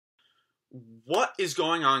What is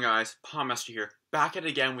going on, guys? Popmaster here, back at it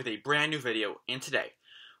again with a brand new video, and today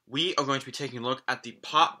we are going to be taking a look at the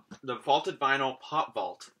vaulted vinyl pop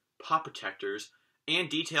vault pop protectors and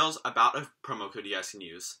details about a promo code you guys can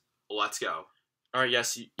use. Let's go. All right,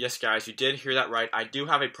 yes, guys, you did hear that right. I do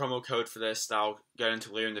have a promo code for this that I'll get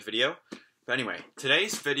into later in the video. But anyway,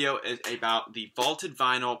 today's video is about the vaulted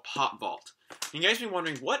vinyl pop vault. You guys may be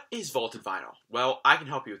wondering, what is Vaulted Vinyl? Well, I can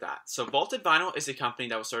help you with that. So Vaulted Vinyl is a company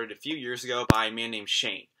that was started a few years ago by a man named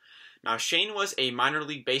Shane. Now, Shane was a minor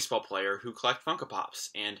league baseball player who collected Funko Pops,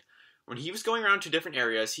 and when he was going around to different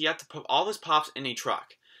areas, he had to put all his Pops in a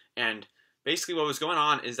truck. And basically what was going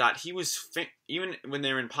on is that he was, even when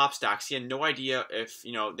they were in Pop stacks, he had no idea if,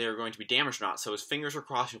 they were going to be damaged or not. So his fingers were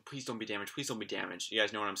crossed, please don't be damaged, please don't be damaged. You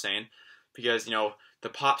guys know what I'm saying? Because, the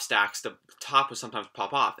pop stacks, the top would sometimes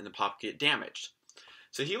pop off and the pop get damaged.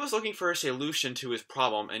 So he was looking for a solution to his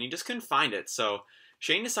problem and he just couldn't find it. So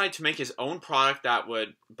Shane decided to make his own product that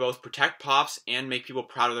would both protect pops and make people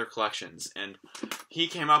proud of their collections. And he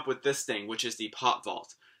came up with this thing, which is the Pop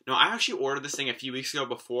Vault. Now, I actually ordered this thing a few weeks ago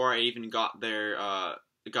before I even got their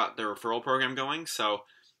referral program going. So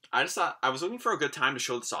I just thought I was looking for a good time to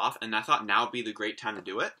show this off, and I thought now would be the great time to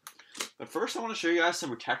do it. But first, I want to show you guys some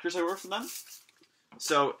protectors I ordered from them.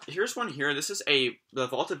 So here's one here. This is the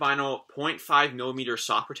Vaulted Vinyl 0.5mm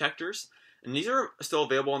soft protectors, and these are still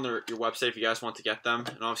available on your website if you guys want to get them.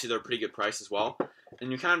 And obviously, they're a pretty good price as well.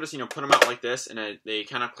 And you kind of just put them out like this, and they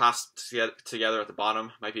kind of clasp together at the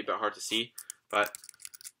bottom. Might be a bit hard to see, but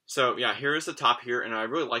so yeah, here is the top here, and I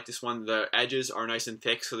really like this one. The edges are nice and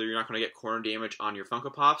thick, so that you're not going to get corner damage on your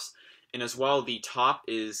Funko Pops. And as well, the top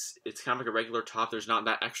it's kind of like a regular top. There's not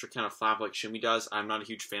that extra kind of flap like Shimmy does. I'm not a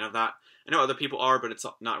huge fan of that. I know other people are, but it's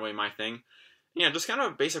not really my thing. Yeah, just kind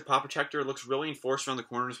of a basic pop protector. It looks really enforced around the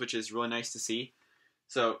corners, which is really nice to see.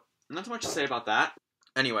 So, not too much to say about that.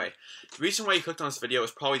 Anyway, the reason why you clicked on this video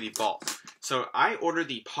is probably the vault. So, I ordered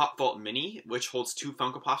the Pop Vault Mini, which holds 2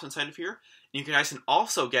 Funko Pops inside of here. And you guys can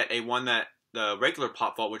also get the regular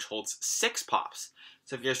Pop Vault, which holds 6 Pops.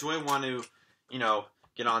 So, if you guys really want to,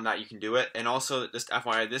 get on that, you can do it. And also, just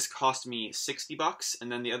FYI, this cost me $60,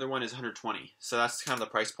 and then the other one is $120. So that's kind of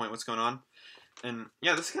the price point, what's going on. And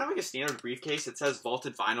yeah, this is kind of like a standard briefcase. It says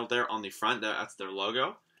Vaulted Vinyl there on the front. That's their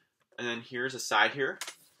logo. And then here's a side here.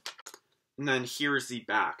 And then here's the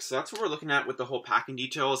back. So that's what we're looking at with the whole packing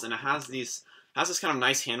details. And it has this kind of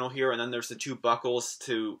nice handle here. And then there's the 2 buckles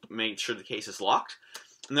to make sure the case is locked.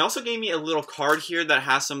 And they also gave me a little card here that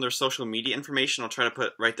has some of their social media information. I'll try to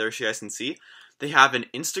put right there so you guys can see. They have an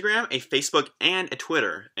Instagram, a Facebook, and a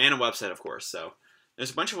Twitter, and a website, of course. So there's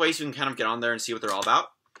a bunch of ways you can kind of get on there and see what they're all about.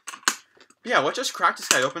 But yeah, let's just crack this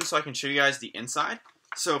guy open so I can show you guys the inside.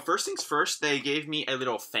 So first things first, they gave me a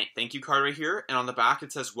little thank you card right here, and on the back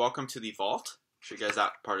it says "Welcome to the Vault." Show you guys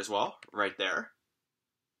that part as well, right there.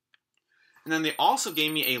 And then they also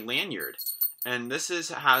gave me a lanyard, and this says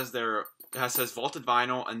Vaulted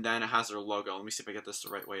Vinyl, and then it has their logo. Let me see if I get this the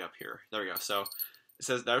right way up here. There we go. So it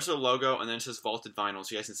says there's their logo, and then it says Vaulted Vinyl,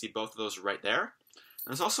 so you guys can see both of those right there. And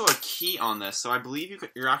there's also a key on this, so I believe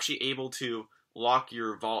you're actually able to lock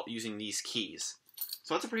your vault using these keys.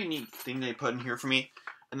 So that's a pretty neat thing they put in here for me.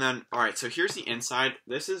 And then, alright, so here's the inside.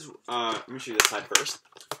 This is, let me show you this side first.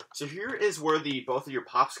 So here is where both of your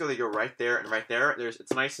pops go. They go right there and right there.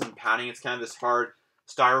 It's nice and padding. It's kind of this hard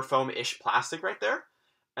styrofoam-ish plastic right there.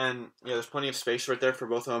 And yeah, there's plenty of space right there for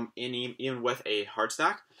both of them, even with a hard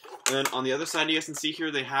stack. And then on the other side, you guys can see here,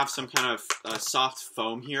 they have some kind of soft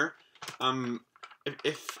foam here.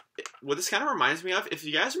 What this kind of reminds me of, if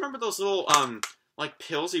you guys remember those little like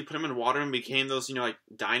pills, you put them in water and became those, like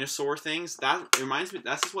dinosaur things. That's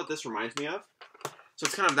just what this reminds me of. So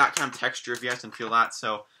it's kind of that kind of texture, if you guys can feel that.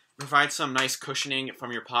 So it provides some nice cushioning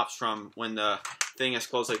from your pops from when the thing is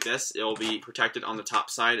closed like this. It will be protected on the top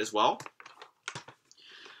side as well.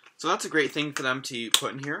 So that's a great thing for them to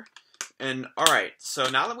put in here. And alright,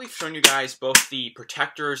 so now that we've shown you guys both the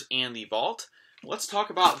protectors and the vault, let's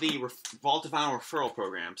talk about the Vaulted Vinyl referral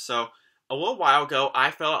program. So a little while ago,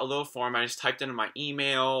 I filled out a little form. I just typed in my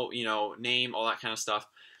email, name, all that kind of stuff.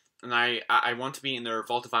 And I want to be in their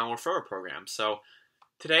Vaulted Vinyl referral program. So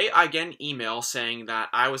today I get an email saying that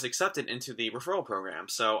I was accepted into the referral program.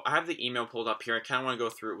 So I have the email pulled up here. I kind of want to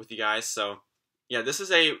go through it with you guys. So yeah, this is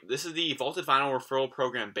the Vaulted Vinyl referral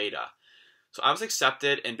program beta. So I was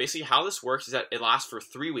accepted, and basically how this works is that it lasts for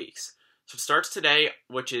 3 weeks. So it starts today,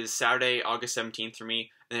 which is Saturday, August 17th for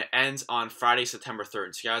me, and it ends on Friday, September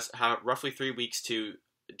 3rd. So you guys have roughly 3 weeks to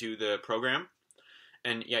do the program.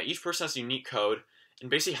 And yeah, each person has a unique code. And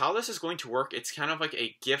basically how this is going to work, it's kind of like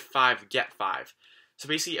a give 5, get 5. So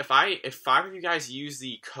basically if 5 of you guys use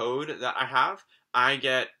the code that I have, I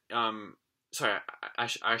get sorry, I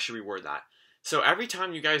should reword that. So every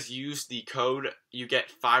time you guys use the code, you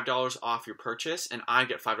get $5 off your purchase, and I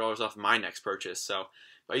get $5 off my next purchase. So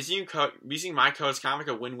by using my code, it's kind of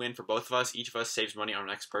like a win-win for both of us. Each of us saves money on our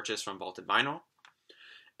next purchase from Vaulted Vinyl.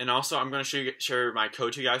 And also, I'm going to share my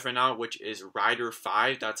code to you guys right now, which is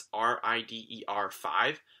Rider5. That's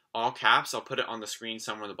RIDER5, all caps. I'll put it on the screen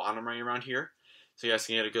somewhere in the bottom right around here, so you guys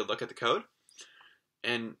can get a good look at the code.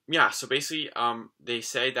 And yeah, so basically, they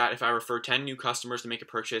say that if I refer 10 new customers to make a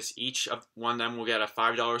purchase, each of one of them will get a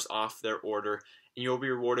 $5 off their order, and you'll be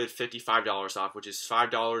rewarded $55 off, which is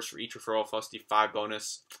 $5 for each referral plus the $5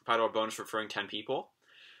 bonus for referring 10 people.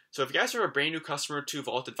 So if you guys are a brand new customer to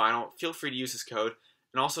Vaulted Vinyl, feel free to use this code.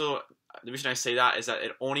 And also, the reason I say that is that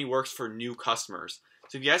it only works for new customers.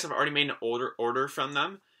 So if you guys have already made an order from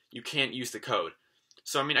them, you can't use the code.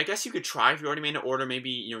 So, I mean, I guess you could try if you already made an order, maybe,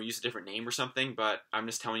 use a different name or something, but I'm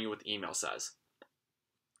just telling you what the email says.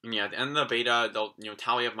 And yeah, at the end of the beta, they'll,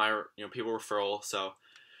 tally up my, people referral. So,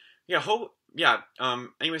 yeah,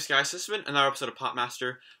 anyways, guys, this has been another episode of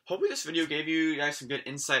Popmaster. Hopefully this video gave you guys some good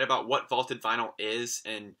insight about what Vaulted Vinyl is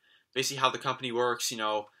and basically how the company works,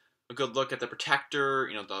 a good look at the protector,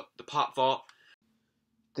 the pop vault.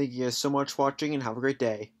 Thank you guys so much for watching and have a great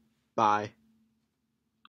day. Bye.